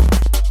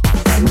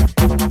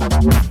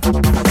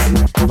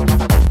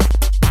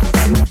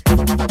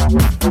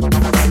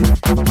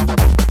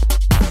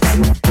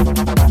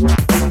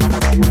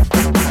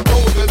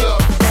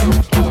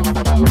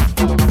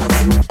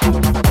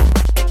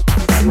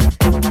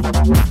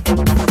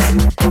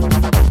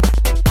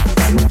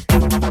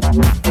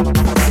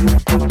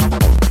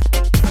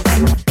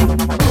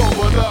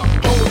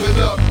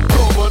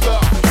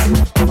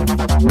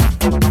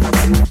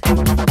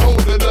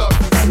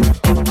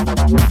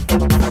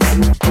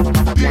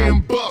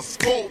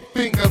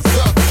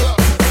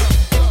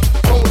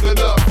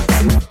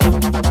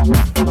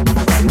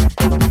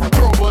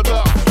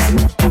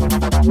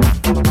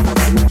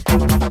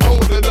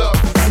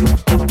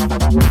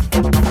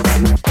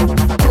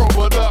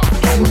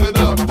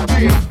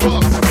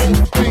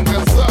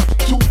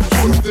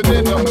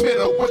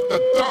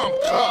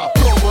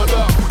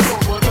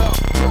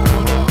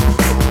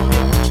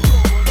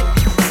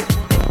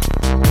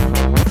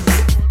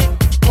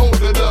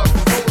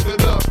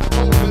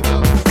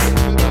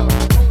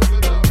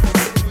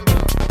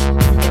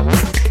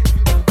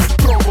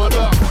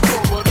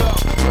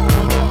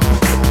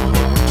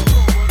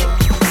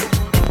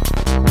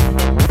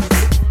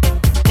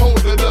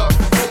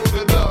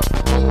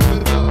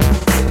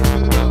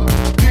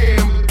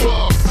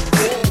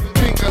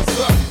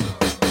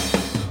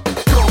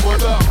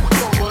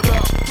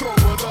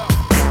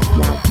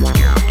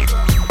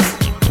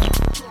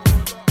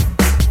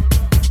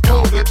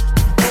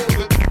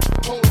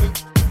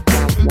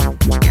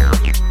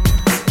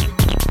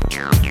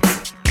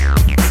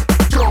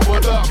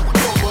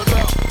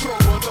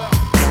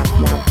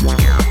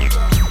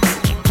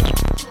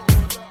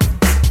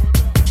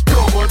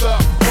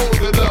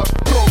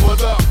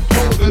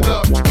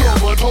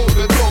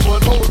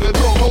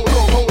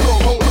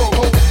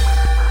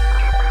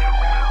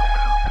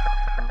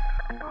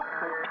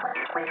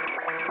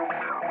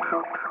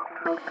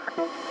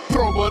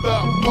 Throw it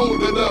up,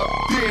 hold it up,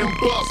 then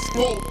bust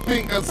 4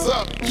 fingers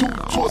up, 2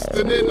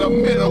 twisting in the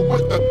middle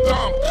with the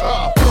thumb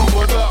cup.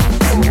 Throw it up,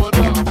 throw it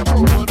up,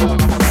 throw it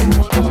up,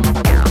 throw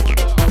it up.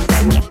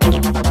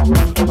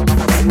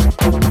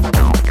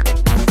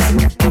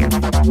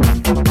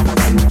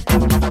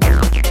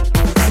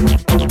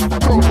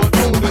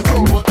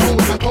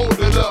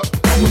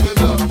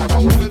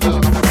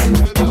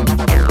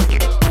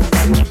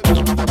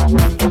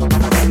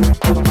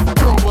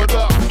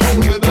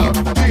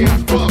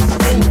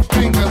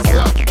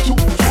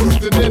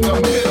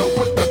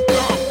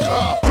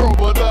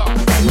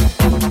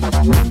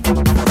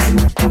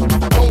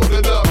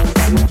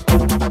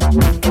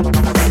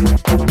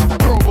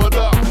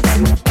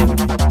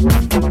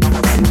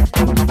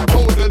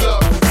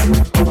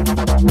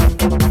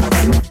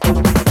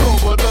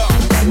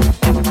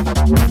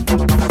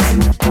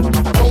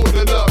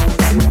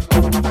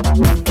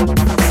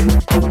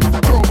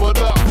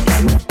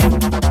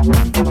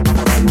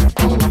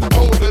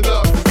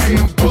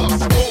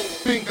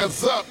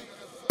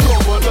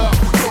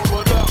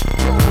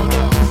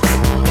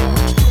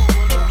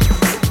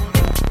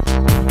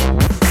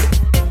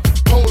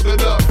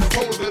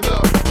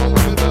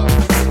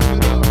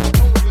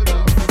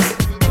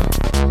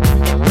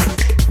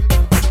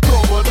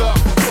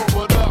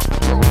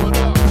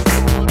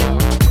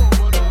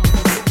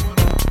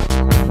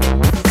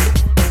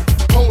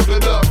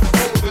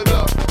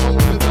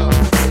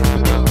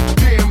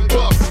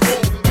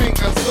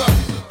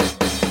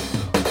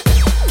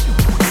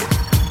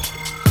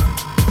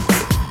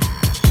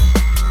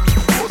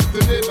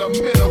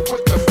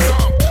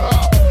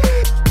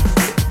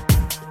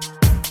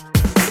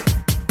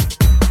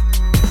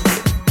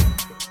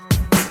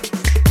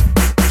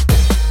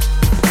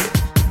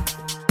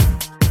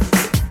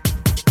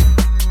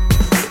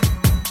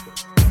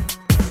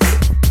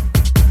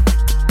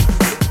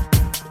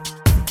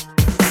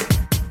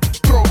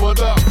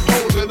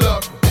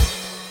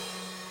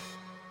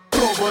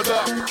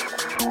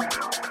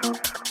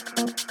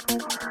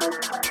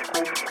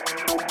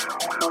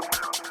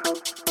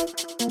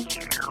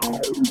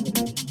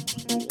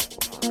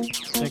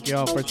 Thank you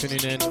all for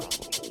tuning in.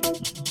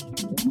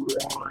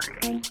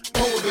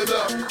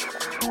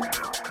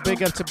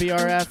 Big up to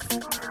BRF.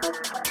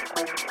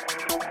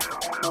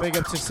 Big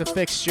up to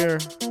Suffixture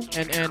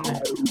and N.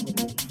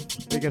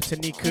 Big up to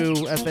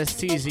Niku,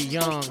 FSTZ,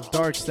 Young,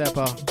 Dark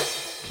Stepper,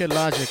 Kid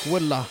Logic,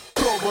 Woodla,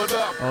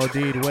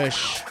 Odeed,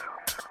 Wish.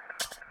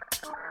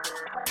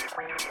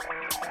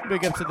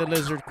 Big up to the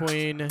Lizard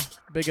Queen.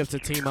 Big up to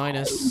T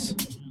Minus.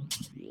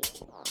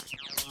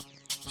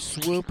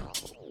 Swoop.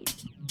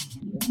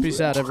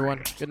 Peace out,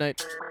 everyone. Good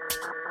night.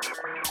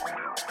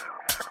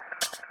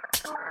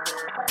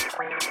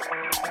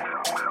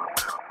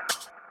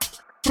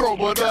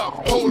 Throw it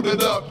up, hold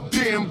it up,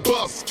 then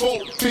bust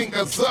 4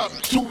 fingers up,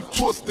 2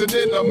 twisting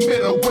in the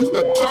middle with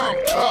the thumb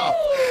cup.